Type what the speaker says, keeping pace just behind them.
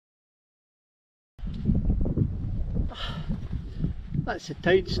That's the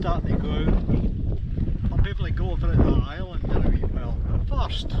tide starting to go out. I'll be able to go over at that island in a wee while. But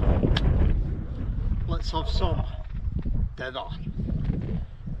first, let's have some dinner.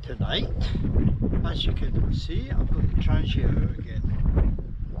 Tonight, as you can see, I've got the Trangia out again.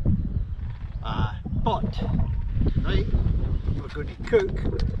 But tonight we're going to cook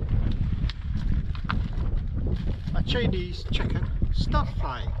a Chinese chicken stir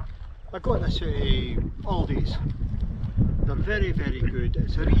fry. I got this at Aldi's. They're very, very good.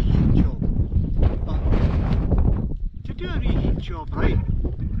 It's a reheat job. But to do a reheat job right,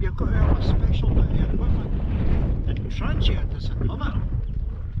 you've got to have a special bit of equipment. And Trangia doesn't have it.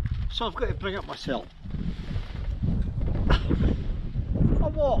 So I've got to bring it myself. A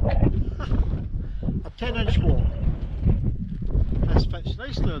wok. A 10-inch wok. This fits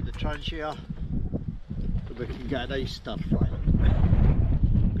nicely on the Trangia. So we can get a nice stir fry.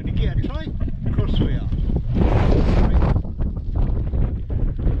 Going to give it a try? Of course we are. Right.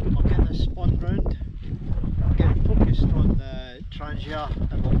 I'll get this spun round, get it focused on the Trangia,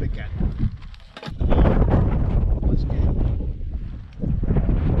 and we'll begin. Let's get it.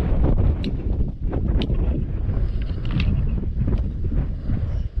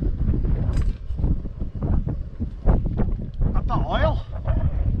 A bit of oil.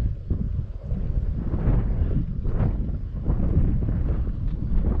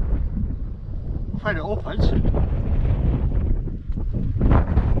 When it opens,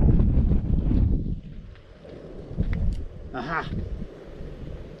 aha,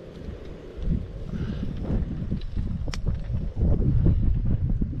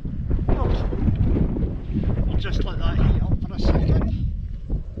 we'll just let that heat up for a second.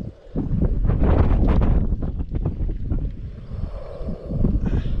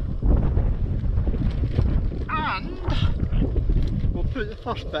 And we'll put the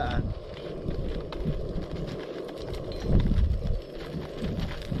first bit in.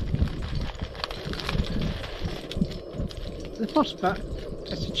 The first bit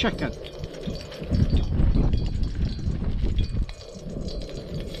is the chicken.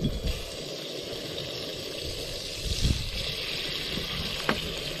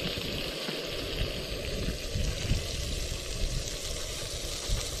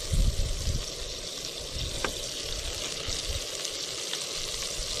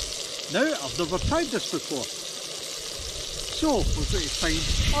 Now, I've never tried this before, so we're going to find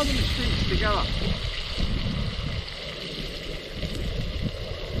all the mistakes together.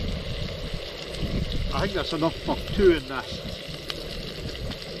 I think that's enough for two in this.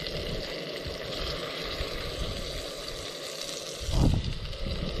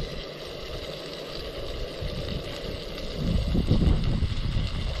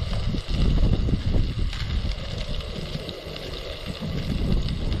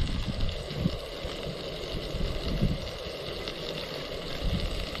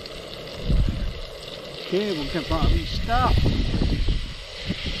 Okay, we'll give that a wee start.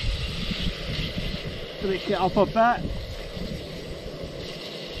 Break it up a bit.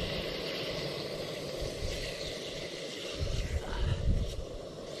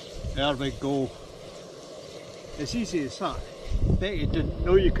 There we go. As easy as that. Bet you didn't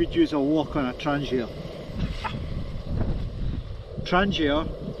know you could use a wok on a Trangia. Trangia,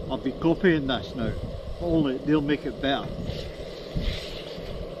 I'll be copying this now. Only they'll make it better.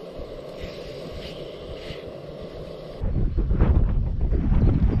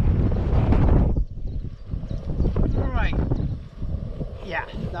 Yeah,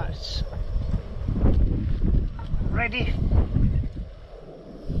 that's ready.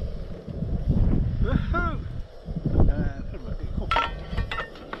 Woohoo! Where am I going to go?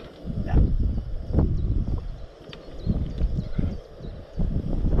 Yeah.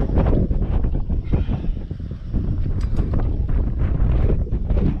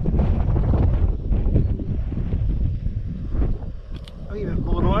 A wee bit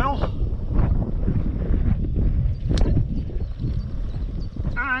more oil.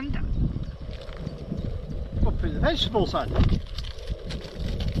 And we'll put the vegetables in.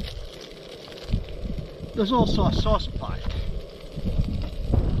 There's also a sauce pack.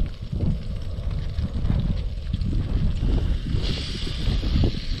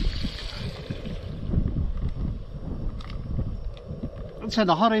 It's in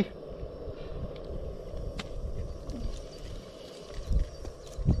a hurry.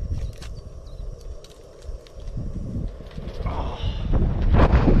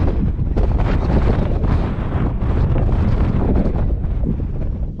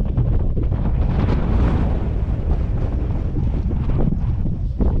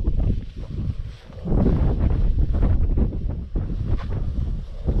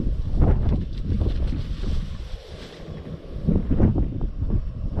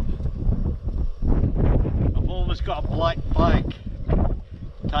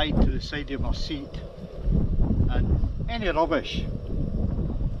 side of my seat, and any rubbish,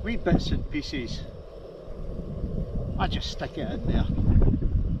 wee bits and pieces, I just stick it in there,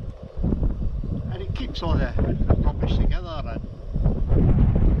 and it keeps all the rubbish together, and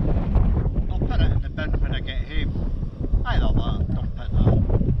I'll put it in the bin when I get home. Either that, dump it in a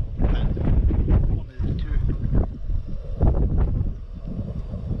bin, one of the two.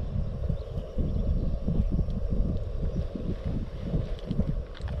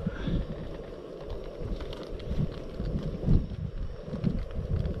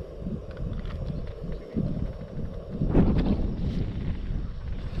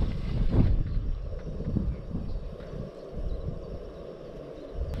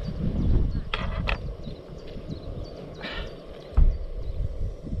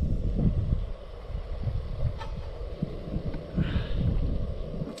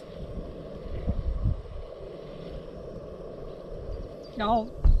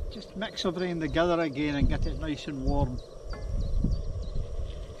 I'll just mix everything together again and get it nice and warm.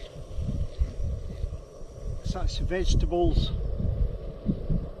 So that's the vegetables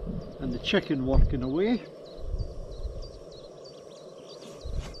and the chicken working away.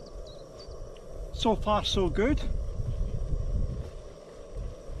 So far so good.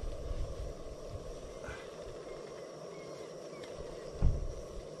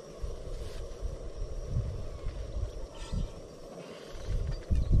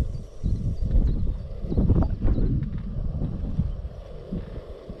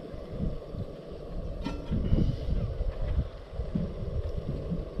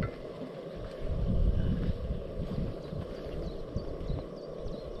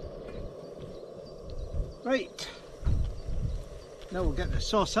 Right, now we'll get the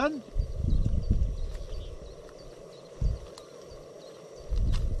sauce in.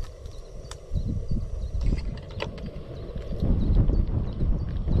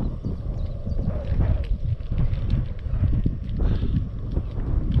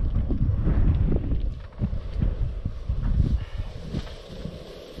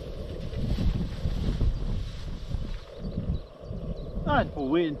 And we'll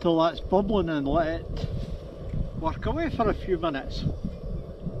wait until that's bubbling and let it work away for a few minutes.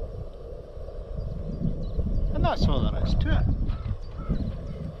 And that's all there is to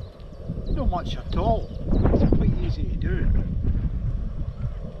it. Not much at all. It's quite easy to do.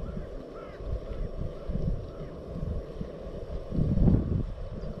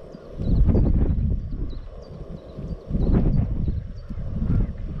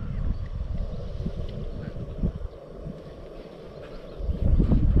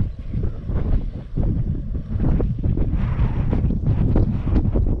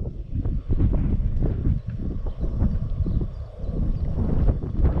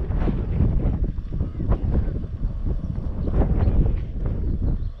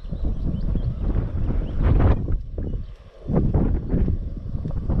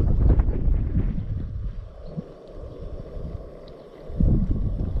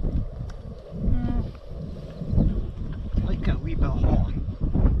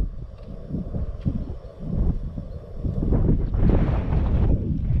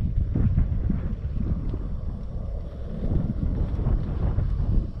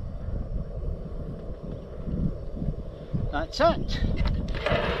 That's it.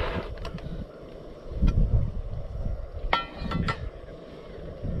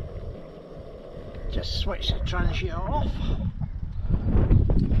 Just switch the Trangia off.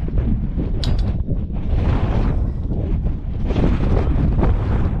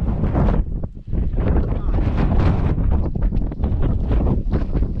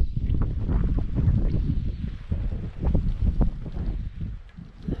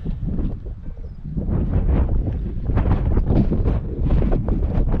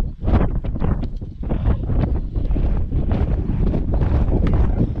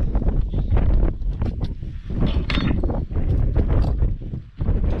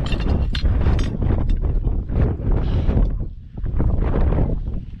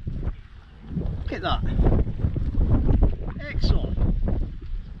 Look at that. Excellent.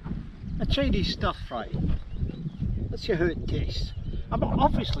 A Chinese stir fry. Let's see how it tastes. I'm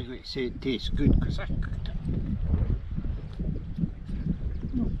obviously going to say it tastes good because I cooked it.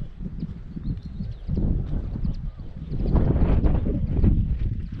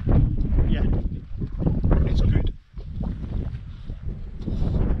 Yeah, it's good.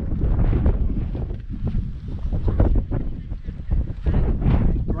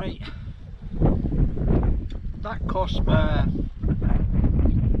 Right. That cost me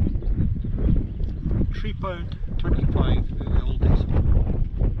 £3.25 at the oldies.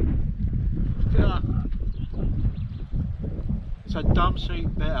 Look at that. It's a damn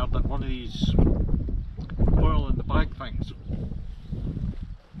sight better than one of these oil in the bag things.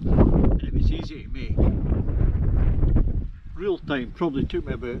 And it was easy to make. Real time probably took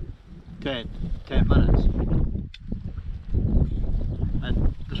me about 10 minutes.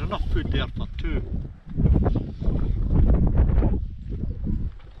 And there's enough food there for two.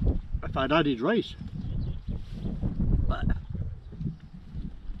 If I'd added rice. But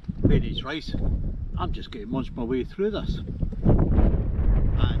where needs rice? I'm just getting munched my way through this.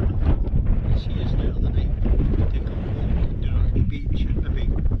 And see us later tonight. We take a walk down on the beach, maybe.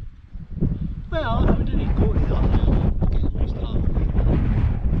 Well, if we didn't